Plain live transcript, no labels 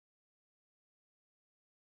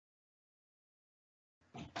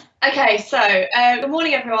Okay, so good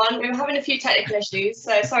morning, everyone. We were having a few technical issues,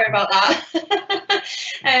 so sorry about that.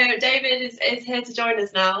 David is here to join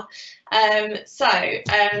us now.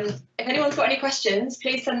 If anyone's got any questions,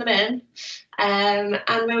 please send them in, and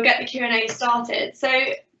we'll get the Q&A started. So,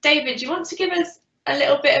 David, do you want to give us a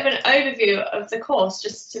little bit of an overview of the course,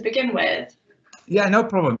 just to begin with? Yeah, no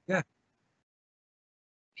problem. Yeah.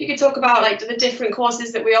 If you could talk about like the different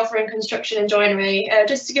courses that we offer in construction and joinery,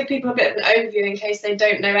 just to give people a bit of an overview in case they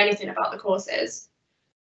don't know anything about the courses.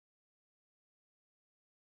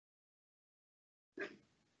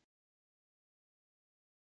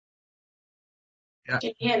 Yeah.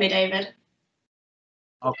 Can you hear me, David?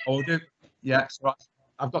 I'll do. Yeah, so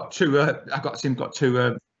I've got two. I've got two.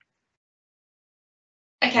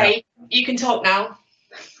 Okay, yeah. You can talk now.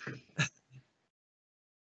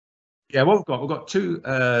 Yeah, well, we've got two.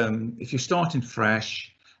 If you're starting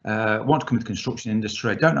fresh, want to come into the construction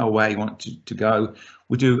industry, don't know where you want to go,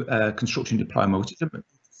 we do a construction diploma, which is a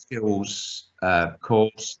skills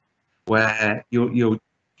course where you'll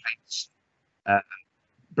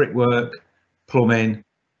brickwork, plumbing,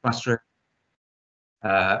 plastering,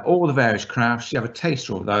 all the various crafts. You have a taste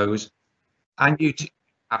of those, and you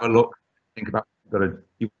have a look, think about what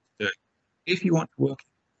you want to do. If you want to work in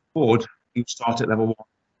wood, you start at level 1.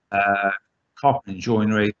 Carpentry and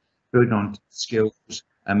joinery, building on skills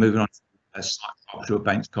and moving on to site carpentry or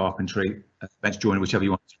bench carpentry, bench joinery, whichever you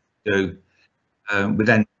want to do. We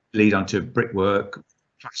then lead on to brickwork,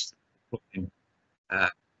 plastering, plumbing,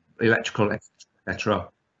 electrical, etc.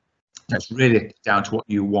 That's really down to what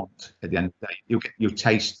you want at the end of the day. You'll get your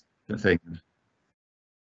taste the thing.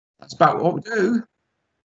 That's about what we do.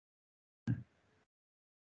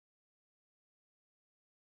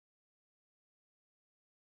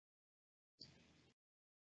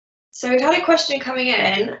 So we've had a question coming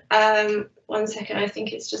in. 1 second, I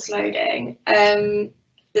think it's just loading.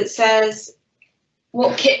 That says,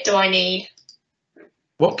 "What kit do I need?"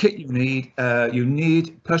 What kit you need? You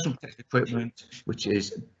need personal protective equipment, which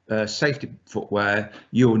is safety footwear.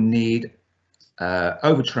 You'll need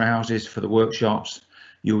over trousers for the workshops.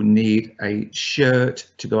 You'll need a shirt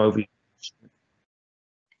to go over, which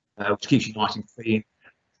keeps you nice and clean.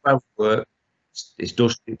 Well, work. It's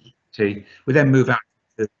dusty. We then move out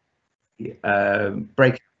to the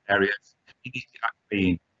breakout areas. You need to get that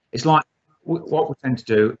clean. It's like what we tend to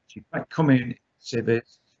do. You come in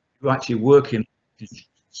civils. You actually work in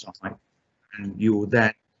site, and you're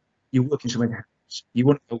working somebody's house. You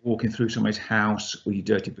want to go walking through somebody's house with your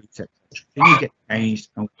dirty boots, etc. Then you get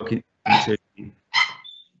changed and working into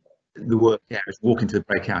the work areas, walking to the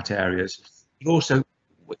breakout areas. But also,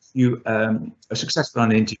 if you are successful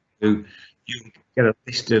on an interview, you get a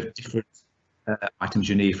list of different items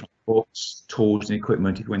you need, from books, tools and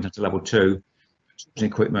equipment. If you went on to level 2, tools and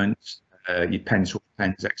equipment, your pencils,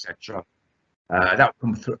 pens, etc. That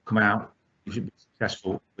will come out. You should be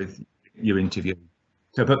successful with your interview.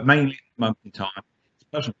 So, but mainly at the moment in time, it's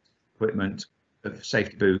personal equipment,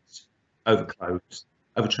 safety boots, overclothes,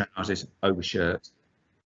 over trousers, over shirts.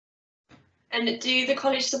 And do the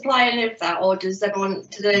college supply any of that, or do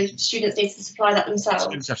the students need to supply that themselves?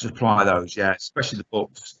 Students have to supply those, yeah, especially the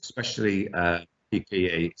books, especially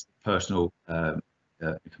PPE, it's personal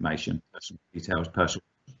information, personal details, personal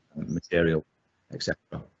material, etc.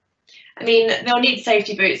 I mean, they'll need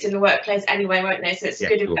safety boots in the workplace anyway, won't they? So it's a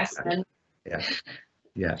good investment. Yeah,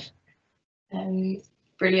 yeah.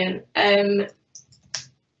 Brilliant.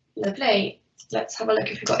 Lovely. Let's have a look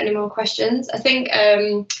if we've got any more questions. I think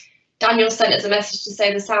Daniel sent us a message to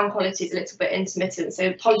say the sound quality is a little bit intermittent, so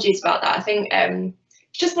apologies about that. I think it's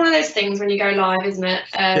just one of those things when you go live, isn't it?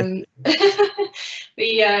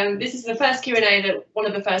 This is the first Q&A, one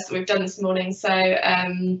of the first that we've done this morning, so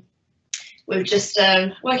we're just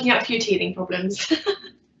working out a few teething problems.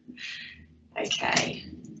 Okay.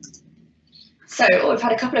 So we've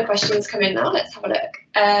had a couple of questions come in now. Let's have a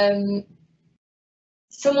look.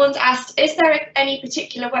 Someone's asked, is there any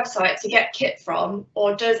particular website to get kit from,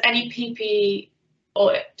 or does any PPE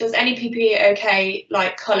okay,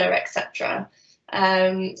 like colour, etc.?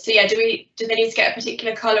 So yeah, do they need to get a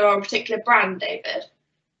particular colour or a particular brand, David?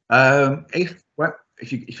 If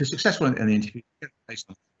you're successful in the interview, we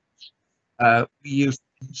use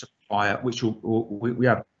a supplier, which we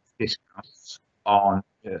have discounts on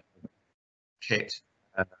kit,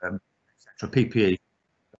 etc., PPE.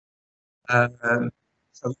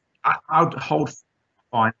 So I would hold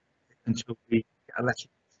fine until we get a letter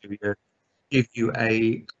to give you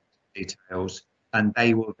a details, and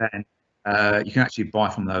they will then you can actually buy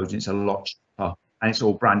from those, and it's a lot cheaper, and it's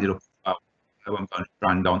all branded up as well. I won't go and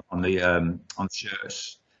brand on the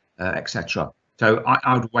shirts, etc. So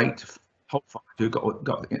I would wait top 5 who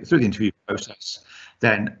got through the interview process,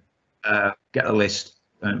 then get a list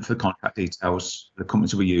for the contact details, the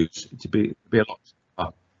companies we use to be a lot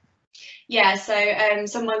cheaper. Yeah, so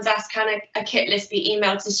someone's asked, can a kit list be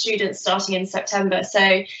emailed to students starting in September?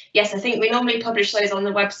 So yes, I think we normally publish those on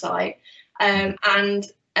the website, and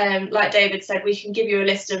like David said, we can give you a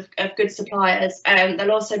list of good suppliers.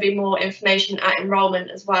 There'll also be more information at enrolment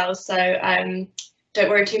as well, so don't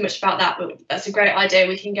worry too much about that, but that's a great idea.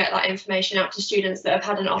 We can get that information out to students that have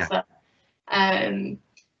had an offer.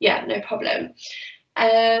 Yeah, no problem.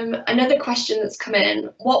 Another question that's come in,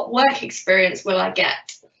 what work experience will I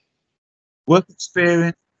get? Work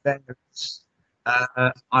experience,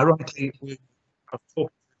 ironically, I was talking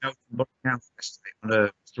to Melton yesterday on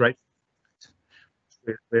a restoration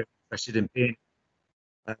project we're interested in being,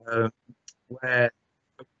 where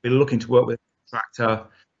we're looking to work with a contractor,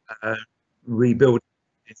 rebuild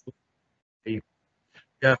people. We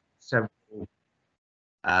have several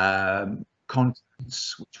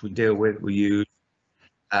contacts which we deal with, we use.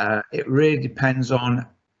 It really depends on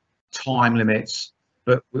time limits,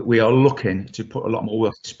 but we are looking to put a lot more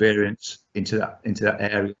work experience into that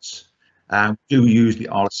areas. Do use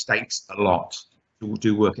our estates a lot to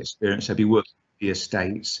do work experience. So be working with the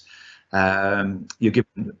estates. You're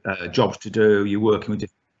given jobs to do. You're working with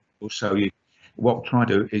different people. So what we're trying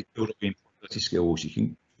to do is build up your employability skills. You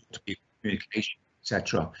can talk to communication,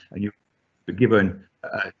 etc. And you're given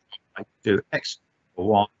to do X or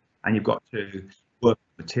Y, and you've got to work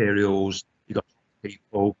with materials. You've got to talk to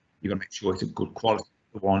people. You've got to make sure it's a good quality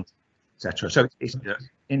one, etc. So it's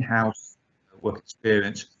in-house work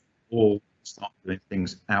experience, or start doing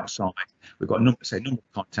things outside. We've got a number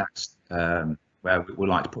of contacts where we would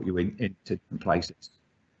like to put you into different places.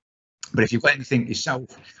 But if you've got anything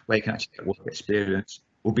yourself where you can actually get work experience,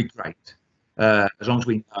 will be great. As long as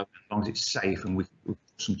we know, as long as it's safe and we put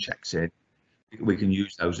some checks in, we can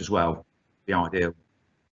use those as well. The ideal.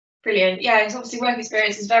 Brilliant. Yeah, it's obviously work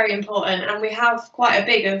experience is very important, and we have quite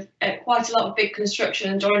a lot of big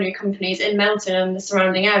construction and joinery companies in Melton and the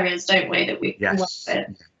surrounding areas, don't we? That we can work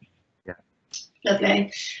with. Yeah.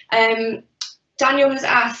 Lovely. Daniel has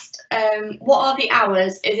asked, what are the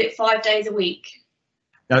hours? Is it 5 days a week?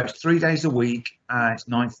 No, it's 3 days a week. It's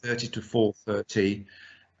 9:30 to 4:30.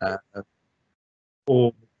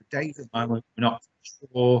 For the days at the moment, we're not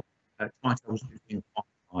sure. Titles being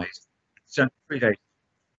finalised. So 3 days.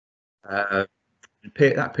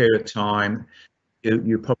 That period of time,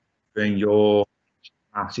 you're probably doing your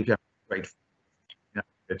maths, if you have grade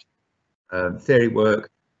 4, theory work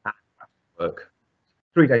and practical work.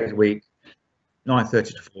 3 days a week,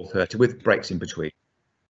 9:30 to 4:30, with breaks in between.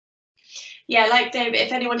 Yeah, like David,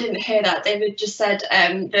 if anyone didn't hear that, David just said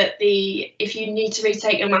that if you need to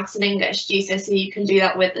retake your maths and English GCSE, you can do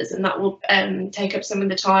that with us, and that will take up some of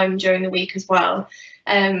the time during the week as well.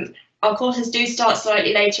 Our courses do start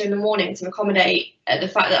slightly later in the morning to accommodate the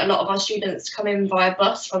fact that a lot of our students come in via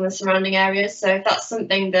bus from the surrounding areas. So if that's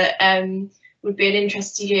something that would be an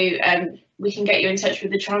interest to you, we can get you in touch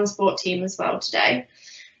with the transport team as well today.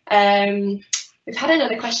 We've had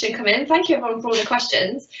another question come in. Thank you everyone for all the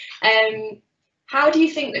questions. How do you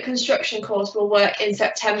think the construction course will work in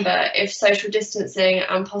September if social distancing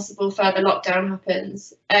and possible further lockdown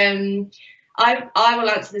happens? I will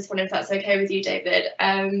answer this one if that's okay with you,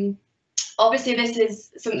 David. Obviously, this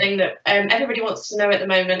is something that everybody wants to know at the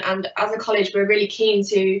moment, and as a college, we're really keen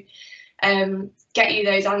to get you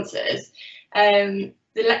those answers.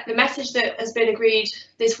 The message that has been agreed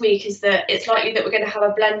this week is that it's likely that we're going to have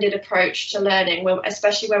a blended approach to learning,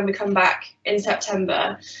 especially when we come back in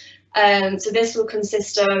September. So this will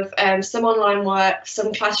consist of some online work,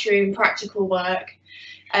 some classroom practical work.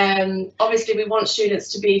 Obviously, we want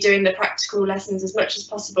students to be doing the practical lessons as much as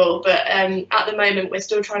possible, but at the moment, we're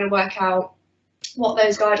still trying to work out what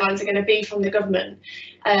those guidelines are going to be from the government,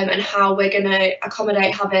 and how we're going to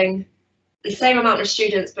accommodate having the same amount of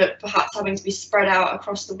students, but perhaps having to be spread out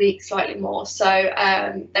across the week slightly more. So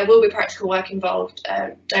there will be practical work involved.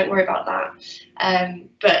 Don't worry about that.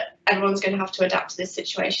 But everyone's going to have to adapt to this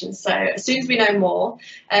situation. So as soon as we know more,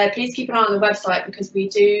 please keep an eye on the website, because we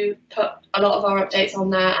do put a lot of our updates on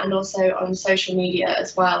there, and also on social media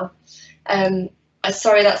as well.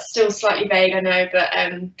 Sorry, that's still slightly vague, I know, but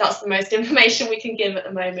that's the most information we can give at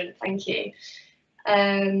the moment. Thank you.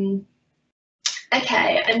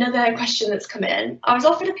 Okay, another question that's come in. I was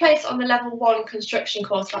offered a place on the level 1 construction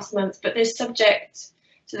course last month, but this subject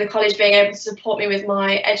to the college being able to support me with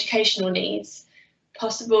my educational needs.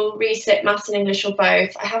 Possible resit maths and English or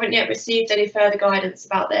both. I haven't yet received any further guidance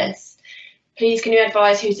about this. Please can you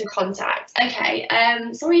advise who to contact? Okay,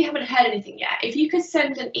 sorry you haven't heard anything yet. If you could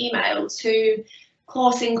send an email to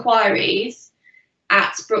course inquiries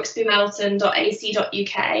at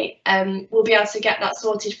brooksbymelton.ac.uk, we'll be able to get that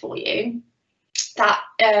sorted for you. That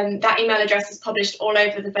email address is published all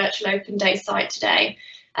over the Virtual Open Day site today.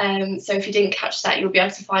 So if you didn't catch that, you'll be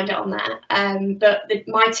able to find it on there. But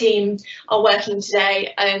my team are working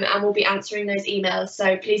today and will be answering those emails.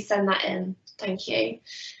 So please send that in. Thank you.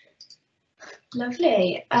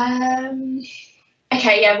 Lovely.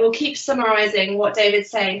 Okay, yeah, we'll keep summarising what David's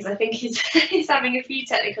saying because I think he's having a few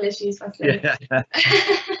technical issues with it.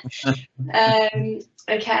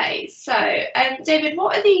 Okay, so David,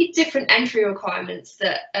 what are the different entry requirements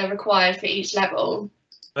that are required for each level?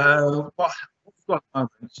 What we've got at the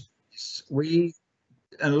moment is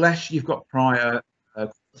unless you've got prior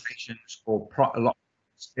qualifications or a lot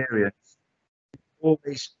of experience,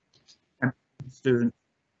 always students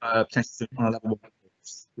potentially on a level 1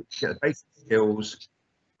 course, get the basic skills,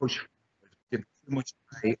 push forward, give too much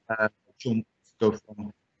a jump to go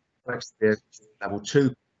from experience to level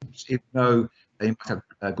 2, even though they might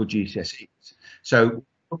have good GCSEs. So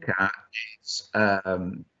look at is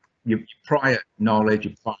your prior knowledge,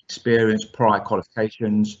 your prior experience, prior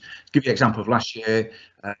qualifications. To give you an example of last year,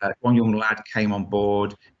 one young lad came on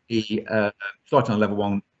board. He started on level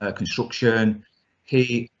 1 construction.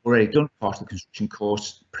 He already done part of the construction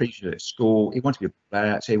course previously at school. He wanted to be a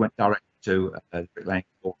bricklayer, so he went direct to the bricklaying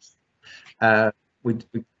course.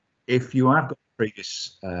 If you have got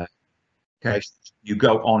previous case, you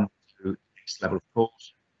go on to the next level of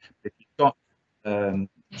course. If you've got some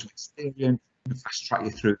experience, we can fast track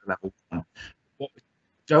you through the level 1. What we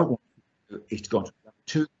don't want to do is to go on to level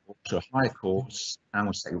 2 course, to a higher course, and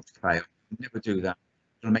we'll set you up to fail. Never do that.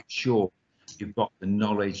 You want to make sure you've got the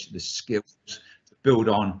knowledge, the skills to build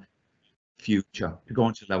on future, to go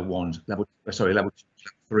on to level 1s, level 2, level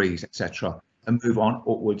 3s, etc., and move on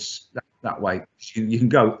upwards that way. You can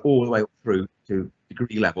go all the way up through to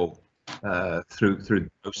degree level through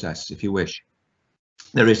the process if you wish.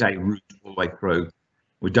 There is a route all the way through.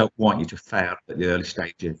 We don't want you to fail at the early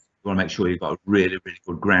stages. We want to make sure you've got a really, really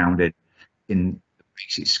good grounding in the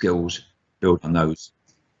basic skills, build on those,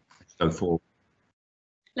 go forward.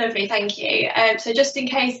 Lovely, thank you. So just in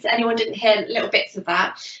case anyone didn't hear little bits of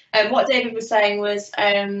that, what David was saying was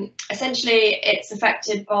essentially it's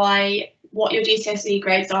affected by what your GCSE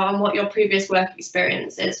grades are and what your previous work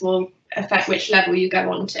experiences will affect which level you go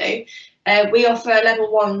on to. We offer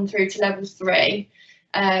level 1 through to level 3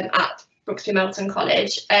 at Brooksby Melton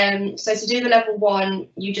College. So to do the level 1,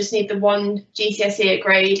 you just need the 1 GCSE at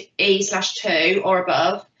grade E/2 or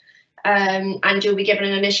above, and you'll be given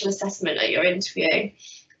an initial assessment at your interview.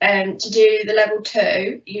 To do the level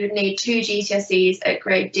 2, you would need 2 GCSEs at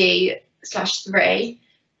grade D/3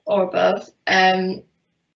 or above, and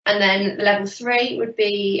then the level 3 would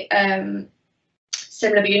be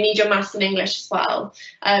similar, but you need your maths and English as well,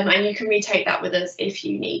 and you can retake that with us if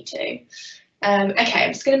you need to. Okay,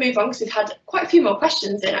 I'm just going to move on because we've had quite a few more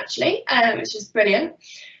questions in actually, which is brilliant.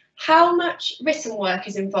 How much written work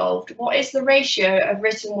is involved? What is the ratio of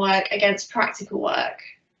written work against practical work?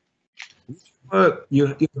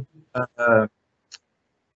 You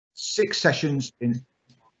 6 sessions in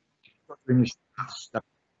English.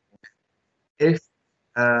 If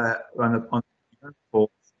on the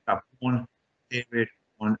course have 1 period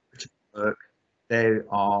on written work, there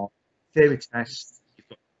are theory tests. You've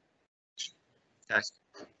got test,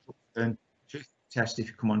 2 tests if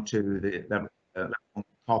you come on to the level 1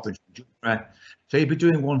 carpentry and joinery. So you'll be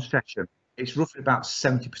doing 1 session. It's roughly about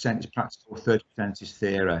 70% is practical, 30% is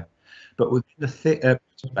theory. But within the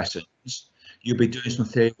lessons, you'll be doing some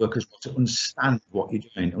theory work as well to understand what you're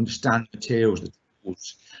doing, understand the materials, the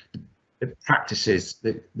tools, the practices,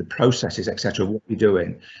 the processes, etc. What you're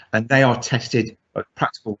doing, and they are tested both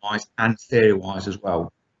practical-wise and theory-wise as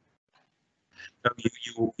well. So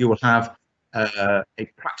you will have a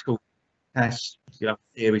practical test, you have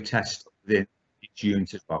a theory test within each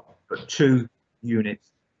unit as well. But 2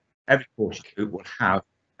 units, every course you do will have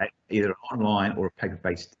either an online or a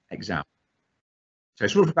paper-based exam. So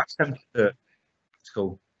it's roughly about 70%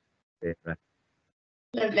 practical theory.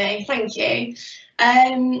 Lovely, thank you.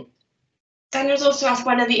 Daniel's also asked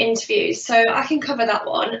when are the interviews, so I can cover that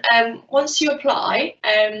one. Once you apply,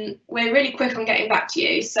 we're really quick on getting back to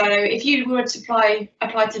you. So if you were to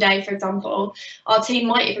apply today, for example, our team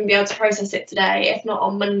might even be able to process it today, if not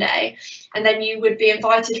on Monday. And then you would be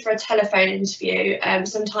invited for a telephone interview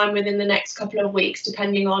sometime within the next couple of weeks,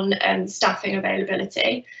 depending on staffing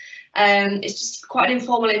availability. It's just quite an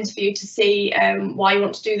informal interview to see why you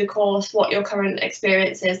want to do the course, what your current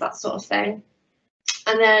experience is, that sort of thing.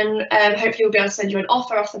 And then hopefully we'll be able to send you an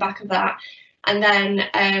offer off the back of that. And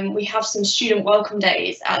then we have some student welcome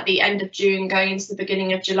days at the end of June going into the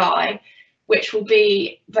beginning of July, which will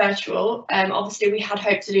be virtual. Obviously, we had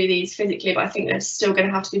hoped to do these physically, but I think they're still going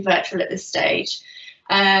to have to be virtual at this stage.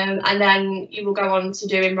 And then you will go on to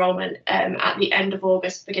do enrolment at the end of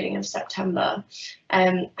August, beginning of September.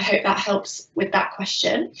 I hope that helps with that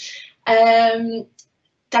question.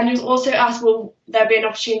 Daniel's also asked, will there be an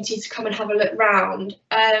opportunity to come and have a look round?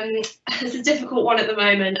 It's a difficult one at the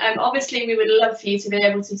moment. Obviously, we would love for you to be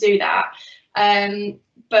able to do that.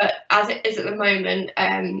 But as it is at the moment,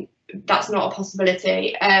 that's not a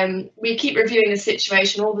possibility. We keep reviewing the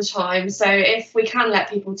situation all the time. So if we can let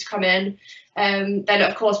people to come in, then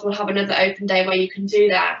of course we'll have another open day where you can do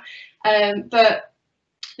that. But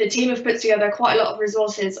the team have put together quite a lot of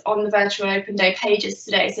resources on the virtual open day pages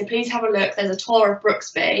today, so please have a look. There's a tour of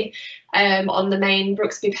Brooksby on the main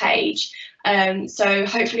Brooksby page, so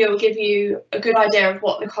hopefully it will give you a good idea of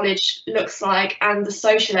what the college looks like and the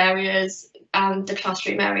social areas and the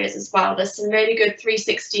classroom areas as well. There's some really good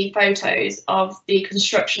 360 photos of the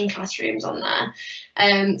construction classrooms on there,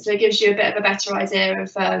 so it gives you a bit of a better idea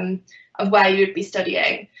of where you would be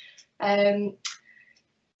studying.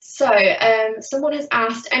 So someone has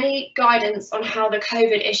asked, any guidance on how the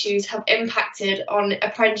COVID issues have impacted on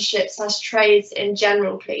apprenticeships/trades in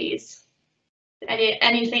general, please?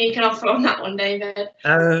 Anything you can offer on that one, David?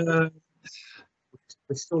 We're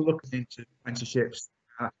still looking into apprenticeships.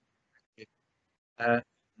 We're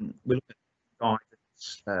looking at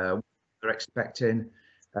guidance, what they're expecting.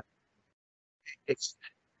 It's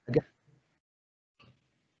again,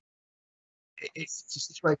 it's a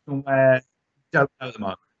situation where we don't know at the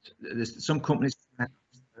moment. There's some companies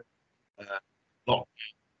lockdown.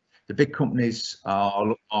 The big companies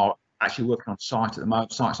are actually working on sites at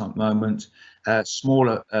the moment.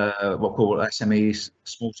 Smaller, what we call SMEs,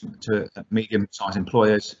 small to medium-sized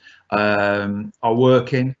employers, are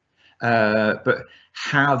working. But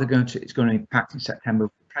how it's going to impact in September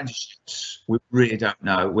with apprenticeships, we really don't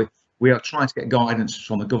know. We are trying to get guidance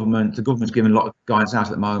from the government. The government's giving a lot of guidance out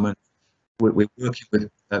at the moment. We're working with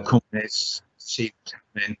companies to see what's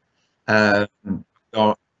happening.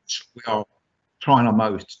 We are trying our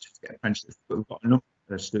most to get apprenticeships, but we've got a number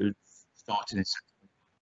of students starting in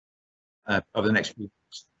September. Over the next few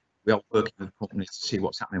months, we are working with companies to see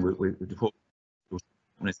what's happening with the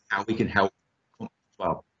companies, how we can help companies as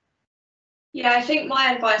well. Yeah, I think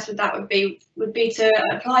my advice with that would be to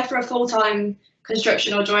apply for a full-time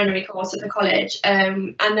construction or joinery course at the college,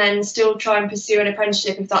 and then still try and pursue an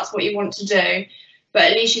apprenticeship if that's what you want to do. But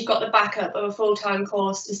at least you've got the backup of a full-time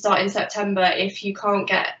course to start in September if you can't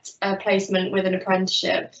get a placement with an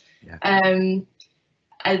apprenticeship. Yeah.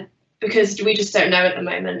 Because we just don't know at the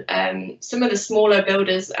moment. Some of the smaller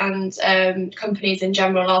builders and companies in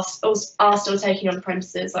general are still taking on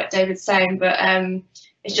apprentices, like David's saying, but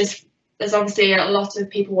it's just, there's obviously a lot of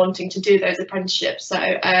people wanting to do those apprenticeships. So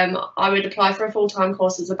I would apply for a full-time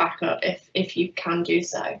course as a backup if you can do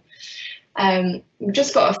so. We've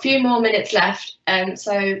just got a few more minutes left.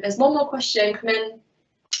 So there's one more question come in,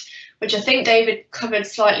 which I think David covered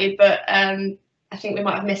slightly, but I think we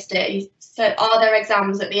might have missed it. He said, are there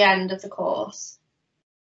exams at the end of the course?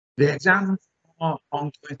 The exams are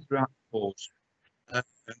ongoing throughout the course.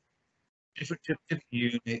 Different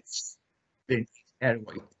units, in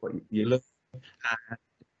what you look at.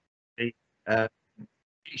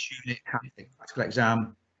 Each unit has a practical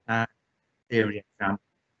exam and theory exam.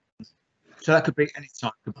 So that could be any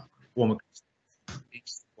time. One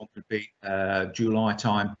could be July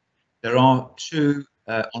time. There are two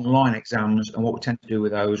online exams, and what we tend to do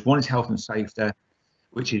with those, one is health and safety,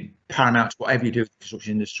 which is paramount to whatever you do in the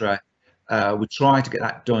construction industry. We try to get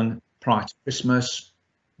that done prior to Christmas.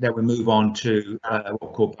 Then we move on to what we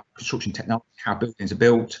call construction technology, how buildings are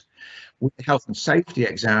built. With the health and safety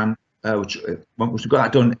exam, which we've got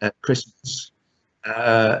that done at Christmas,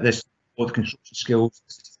 there's all the construction skills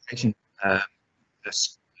certification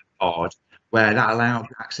card, where that allows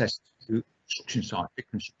you access to construction sites, big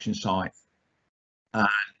construction sites. And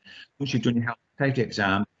once you've done your health and safety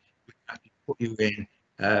exam, we can actually put you in.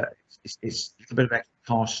 It's a little bit of extra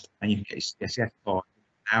cost, and you can get your CSS card.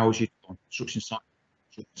 Allows you to go on construction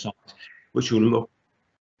sites, which will look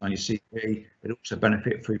on your CV. It also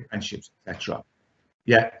benefit for apprenticeships, etc.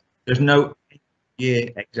 Yeah, there's no year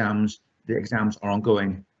exams. The exams are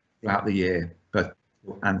ongoing throughout the year, both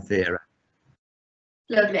and theory.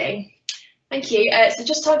 Lovely. Thank you. So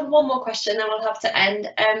just time for one more question, then we'll have to end.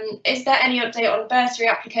 Is there any update on bursary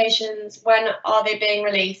applications? When are they being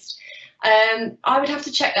released? I would have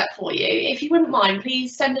to check that for you. If you wouldn't mind,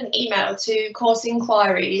 please send an email to course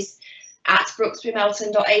inquiries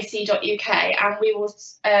brooksbymelton.ac.uk, and we will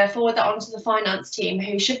forward that on to the finance team,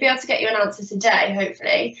 who should be able to get you an answer today,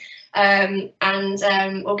 hopefully, and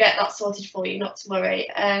we'll get that sorted for you, not to worry.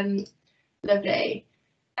 Lovely.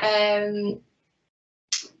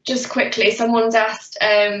 Just quickly, someone's asked,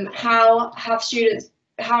 how have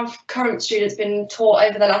current students been taught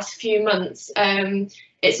over the last few months?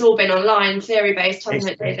 It's all been online, theory-based,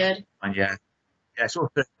 hasn't it, David? Yeah, it's all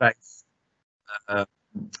theory-based.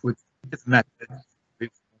 With different methods,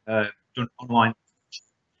 we've done online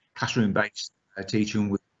classroom-based teaching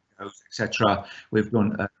with videos, etc. We've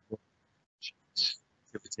done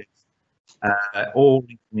activities, all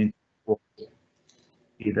linking into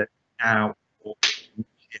either now or next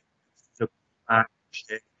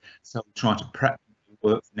year. So we're trying to prep the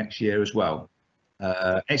work for next year as well.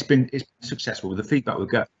 It's been successful. With the feedback we're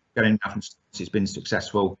getting from students, it's been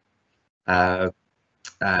successful, and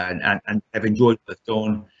they've enjoyed what they've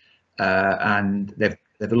done, and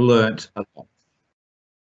they've learnt a lot.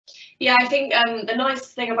 Yeah, I think one nice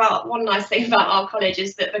thing about our college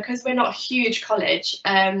is that because we're not a huge college,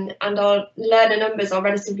 and our learner numbers are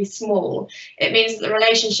relatively small, it means that the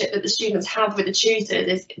relationship that the students have with the tutors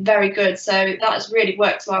is very good. So that has really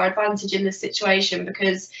worked to our advantage in this situation,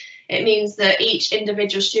 because it means that each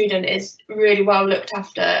individual student is really well looked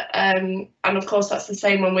after, and of course that's the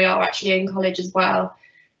same when we are actually in college as well.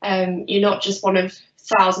 You're not just one of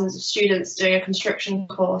thousands of students doing a construction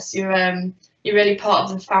course. You're really part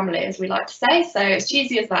of the family, as we like to say. So as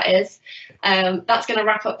cheesy as that is, that's going to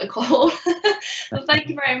wrap up the call. Well, thank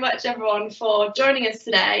you very much, everyone, for joining us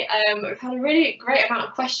today. We've had a really great amount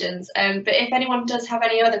of questions, but if anyone does have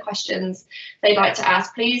any other questions they'd like to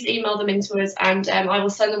ask, please email them in to us, and I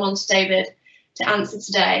will send them on to David to answer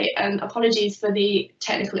today. Apologies for the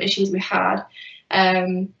technical issues we had,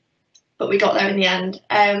 but we got there in the end.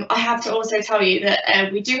 I have to also tell you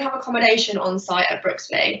that we do have accommodation on site at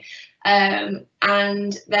Brooksby. And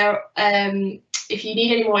there, if you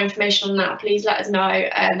need any more information on that, please let us know.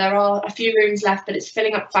 There are a few rooms left, but it's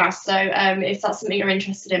filling up fast. So if that's something you're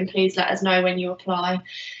interested in, please let us know when you apply.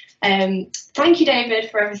 Thank you, David,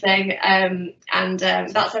 for everything. And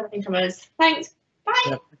that's everything from us. Thanks.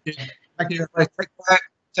 Bye. Yeah, thank you.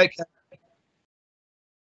 Take care.